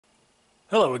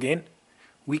Hello again.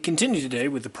 We continue today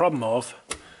with the problem of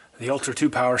the Ultra 2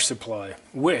 power supply,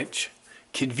 which,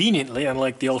 conveniently,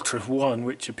 unlike the Ultra 1,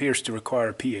 which appears to require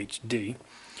a PhD,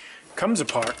 comes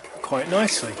apart quite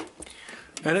nicely.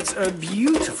 And it's a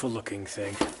beautiful looking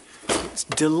thing. It's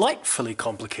delightfully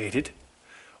complicated,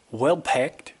 well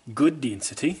packed, good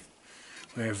density.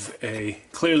 We have a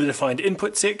clearly defined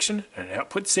input section and an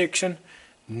output section,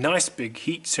 nice big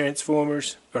heat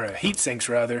transformers, or heat sinks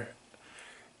rather,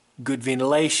 good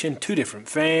ventilation, two different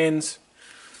fans.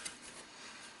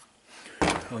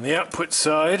 On the output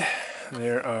side,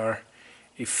 there are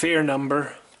a fair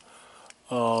number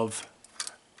of,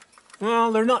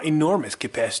 well, they're not enormous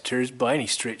capacitors by any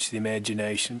stretch of the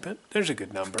imagination, but there's a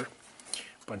good number.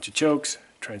 Bunch of chokes,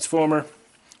 transformer,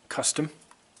 custom.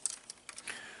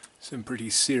 Some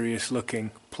pretty serious looking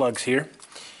plugs here.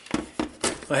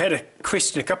 I had a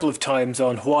question a couple of times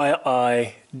on why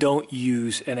I don't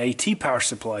use an AT power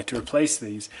supply to replace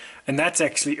these, and that's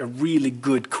actually a really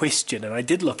good question, and I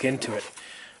did look into it.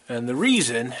 And the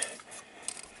reason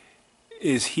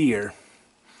is here.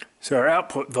 So our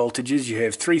output voltages, you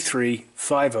have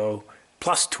 3350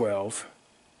 plus 12,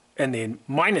 and then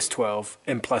minus 12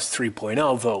 and plus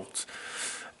 3.0 volts.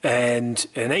 And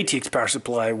an ATX power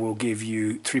supply will give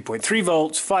you 3.3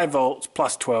 volts, 5 volts,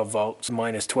 plus 12 volts,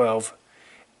 minus 12.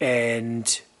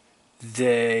 And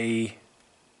they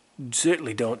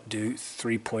certainly don't do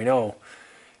 3.0.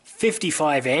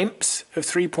 55 amps of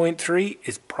 3.3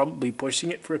 is probably pushing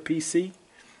it for a PC.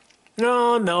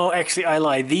 No, actually I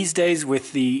lie. These days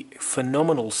with the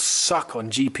phenomenal suck on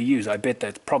GPUs, I bet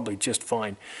that's probably just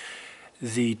fine.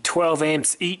 The 12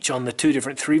 amps each on the two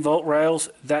different 3 volt rails,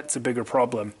 that's a bigger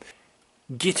problem.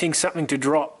 Getting something to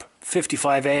drop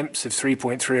 55 amps of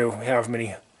 3.3 or however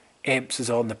many amps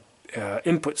is on the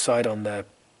input side on the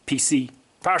PC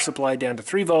power supply down to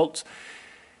 3 volts.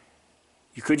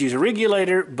 You could use a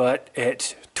regulator, but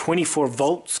at 24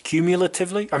 volts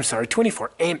cumulatively,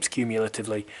 24 amps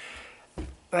cumulatively,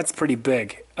 that's pretty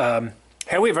big.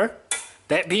 However,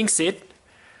 that being said,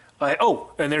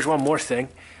 and there's one more thing.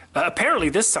 Apparently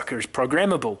this sucker is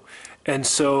programmable, and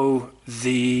so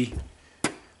the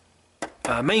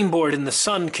main board in the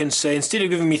sun can say, instead of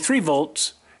giving me 3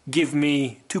 volts, give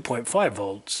me 2.5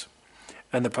 volts.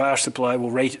 And the power supply will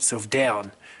rate itself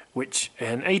down, which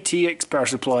an ATX power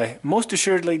supply most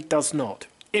assuredly does not.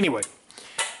 Anyway,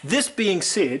 this being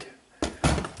said,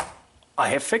 I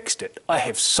have fixed it. I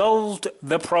have solved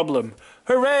the problem.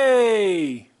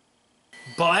 Hooray!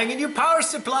 Buying a new power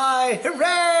supply!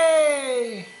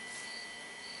 Hooray!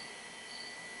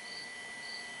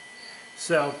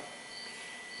 So,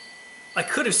 I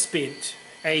could have spent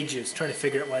ages trying to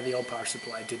figure out why the old power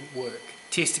supply didn't work.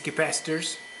 Tested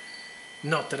capacitors.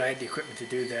 Not that I had the equipment to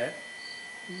do that.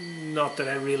 Not that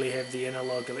I really have the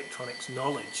analog electronics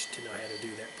knowledge to know how to do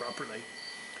that properly.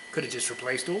 Could have just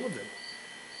replaced all of them.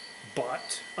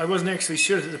 But I wasn't actually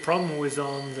sure that the problem was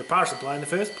on the power supply in the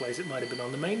first place. It might have been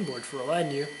on the main board for all I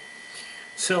knew.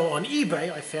 So on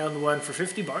eBay I found one for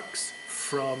 50 bucks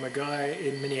from a guy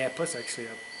in Minneapolis, actually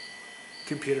a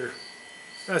computer.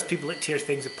 Those people that tear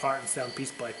things apart and sound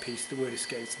piece by piece, the word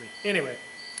escapes me. Anyway.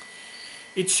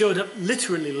 It showed up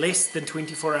literally less than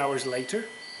 24 hours later,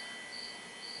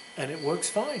 and it works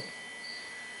fine.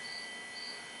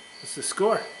 That's the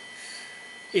score.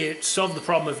 It solved the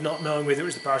problem of not knowing whether it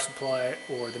was the power supply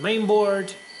or the main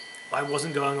board. I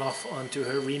wasn't going off onto a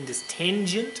horrendous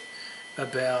tangent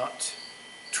about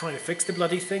trying to fix the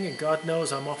bloody thing, and God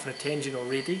knows I'm off on a tangent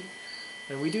already,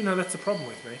 and we do know that's the problem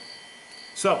with me.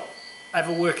 So, I have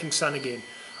a working sun again.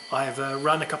 I've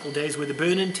run a couple of days with a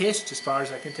burn-in test. As far as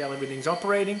I can tell, everything's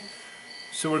operating,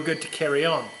 so we're good to carry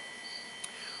on.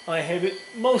 I have it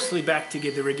mostly back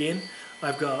together again.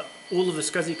 I've got all of the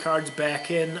SCSI cards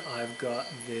back in, I've got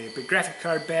the big graphic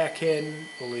card back in,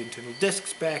 all the internal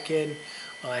discs back in,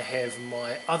 I have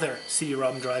my other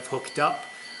CD-ROM drive hooked up.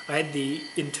 I had the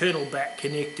internal back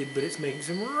connected, but it's making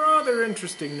some rather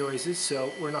interesting noises,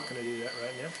 so we're not going to do that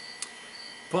right now.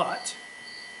 But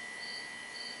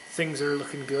things are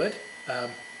looking good.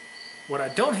 What I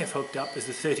don't have hooked up is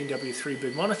the 13W3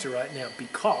 big monitor right now,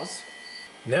 because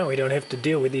now we don't have to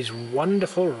deal with these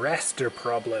wonderful raster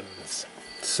problems.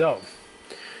 So,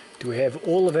 do we have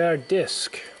all of our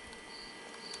disk?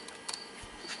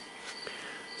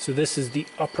 So this is the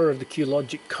upper of the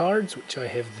QLogic cards, which I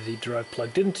have the drive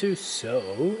plugged into.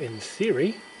 So, in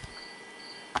theory,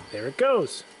 there it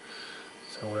goes.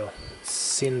 So we'll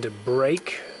send a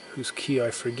break, whose key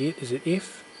I forget. Is it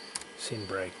F? Send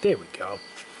break. There we go.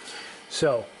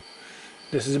 So,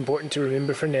 this is important to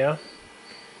remember for now.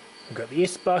 I've got the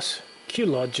S-Bus,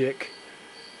 QLogic,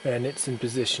 and it's in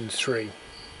position 3.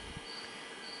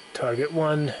 target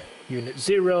 1, unit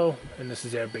 0, and this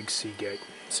is our big C gate.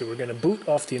 So we're going to boot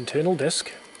off the internal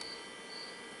disk.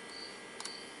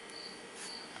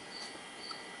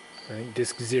 I think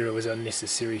disk 0 is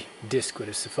unnecessary, disk would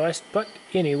have sufficed, but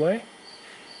anyway,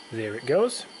 there it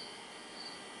goes.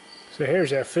 So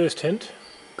here's our first hint,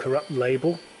 corrupt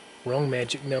label, wrong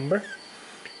magic number.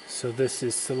 So this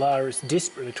is Solaris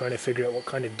desperately trying to figure out what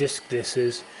kind of disk this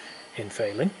is and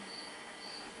failing.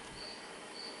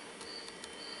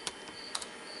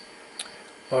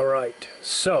 Alright,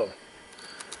 so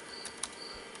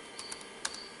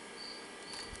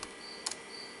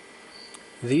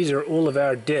these are all of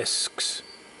our disks.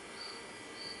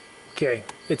 Okay,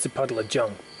 it's a puddle of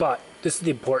junk, but this is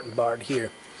the important part here.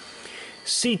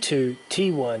 C2,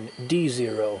 T1,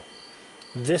 D0.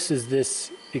 This is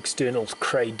this external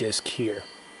Cray disk here.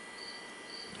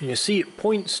 And you see it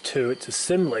points to, it's a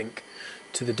symlink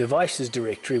to the devices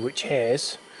directory, which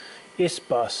has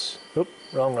SBus,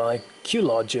 wrong line,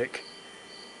 QLogic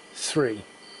 3,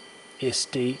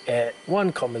 SD at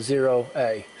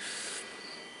 1,0A.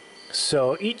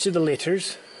 So each of the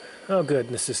letters, oh good,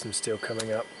 and the system's still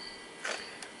coming up.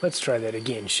 Let's try that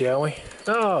again, shall we?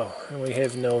 Oh, and we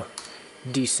have no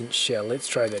decent shell. Let's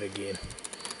try that again.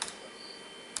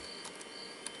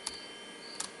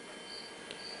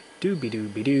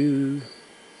 Doobie-doobie-doo.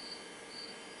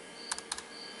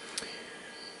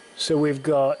 So we've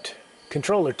got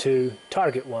controller 2,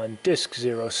 target 1, disk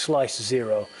 0, slice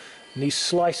 0. And these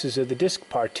slices are the disk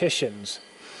partitions.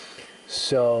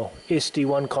 So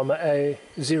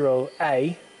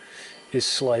SD1,0A is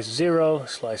slice 0,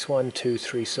 slice 1, 2,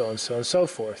 3, so on and so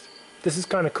forth. This is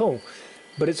kind of cool,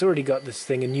 but it's already got this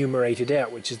thing enumerated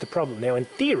out, which is the problem. Now in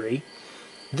theory,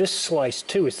 this slice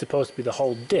 2 is supposed to be the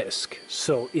whole disk.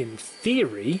 So in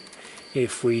theory,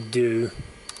 if we do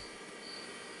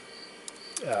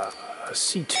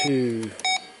C2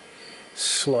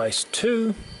 slice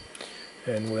 2,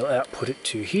 and we'll output it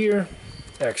to here.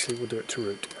 Actually, we'll do it to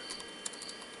root.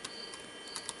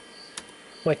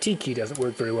 My T key doesn't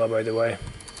work very well, by the way.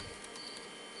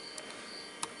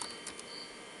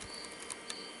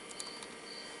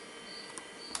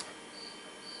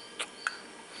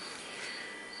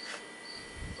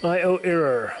 IO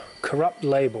error, corrupt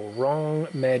label, wrong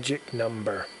magic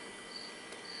number.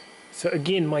 So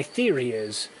again, my theory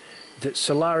is that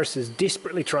Solaris is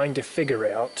desperately trying to figure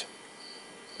out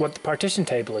what the partition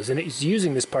table is, and it's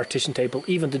using this partition table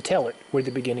even to tell it where the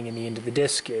beginning and the end of the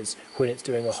disk is when it's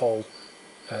doing a whole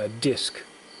disk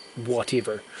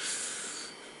whatever.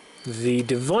 The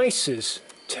devices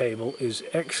table is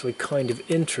actually kind of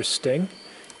interesting.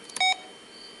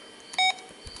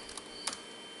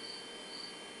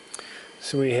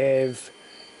 So we have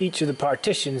each of the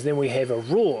partitions, then we have a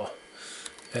row.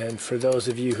 And for those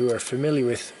of you who are familiar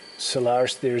with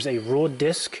Solaris, there's a raw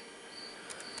disk.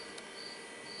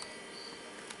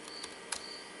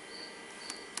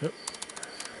 Oh.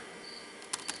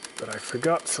 But I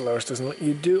forgot Solaris doesn't let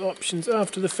you do options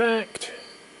after the fact.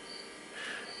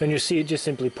 And you see it just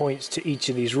simply points to each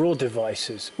of these raw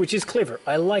devices, which is clever.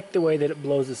 I like the way that it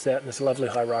blows us out in this lovely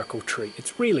hierarchical tree.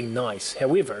 It's really nice.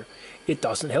 However, it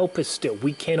doesn't help us still.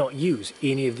 We cannot use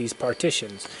any of these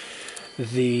partitions.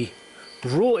 The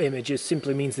raw images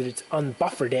simply means that it's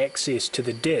unbuffered access to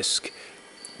the disk.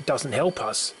 It doesn't help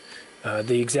us.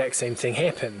 The exact same thing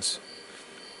happens.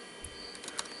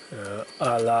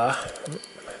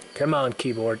 Come on,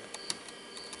 keyboard.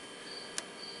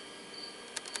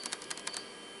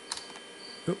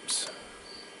 Oops.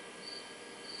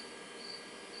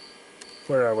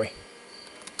 Where are we?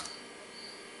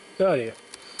 Oh dear.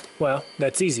 Well,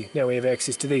 that's easy. Now we have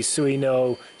access to these. So we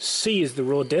know C is the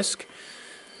raw disk.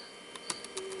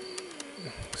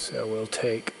 So we'll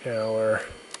take our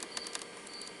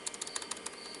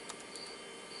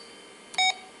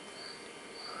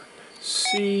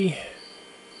C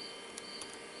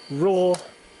raw,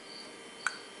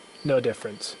 no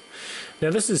difference.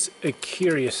 Now this is a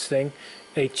curious thing.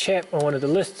 A chap on one of the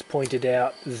lists pointed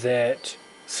out that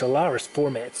Solaris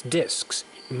formats disks.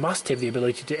 It must have the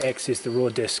ability to access the raw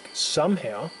disk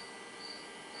somehow.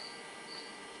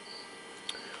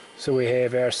 So we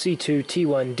have our C2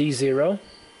 T1 D0,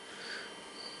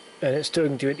 and it's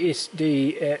talking to an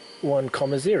SD at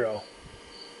 1,0.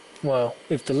 Well,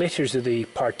 if the letters are the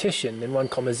partition, then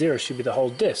 1,0 should be the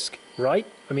whole disk, right?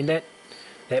 I mean, that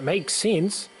makes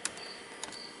sense.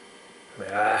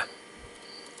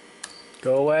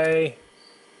 Go away.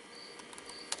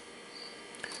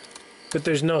 But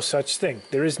there's no such thing.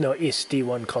 There is no SD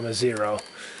 1,0,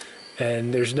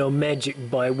 and there's no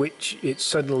magic by which it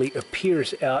suddenly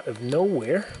appears out of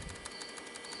nowhere.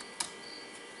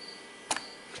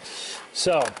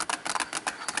 So,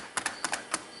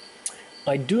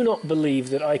 I do not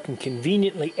believe that I can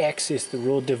conveniently access the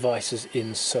raw devices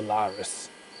in Solaris.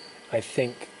 I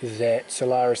think that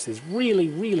Solaris is really,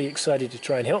 really excited to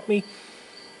try and help me.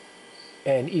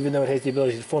 And even though it has the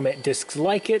ability to format disks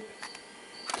like it,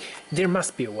 there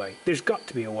must be a way. There's got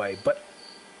to be a way, but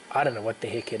I don't know what the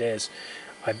heck it is.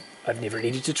 I've never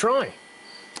needed to try.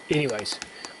 Anyways,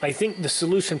 I think the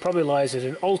solution probably lies in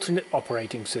an alternate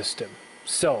operating system.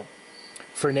 So,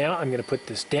 for now, I'm going to put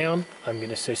this down. I'm going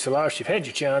to say, Solaris, you've had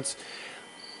your chance.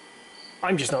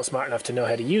 I'm just not smart enough to know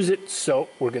how to use it, so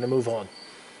we're going to move on.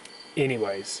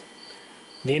 Anyways,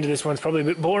 the end of this one's probably a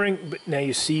bit boring, but now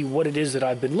you see what it is that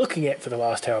I've been looking at for the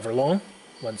last however long,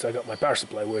 once I got my power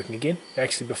supply working again.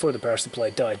 Actually, before the power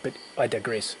supply died, but I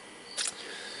digress.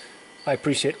 I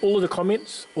appreciate all of the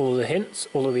comments, all of the hints,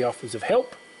 all of the offers of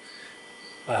help.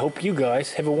 I hope you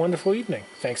guys have a wonderful evening.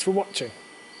 Thanks for watching.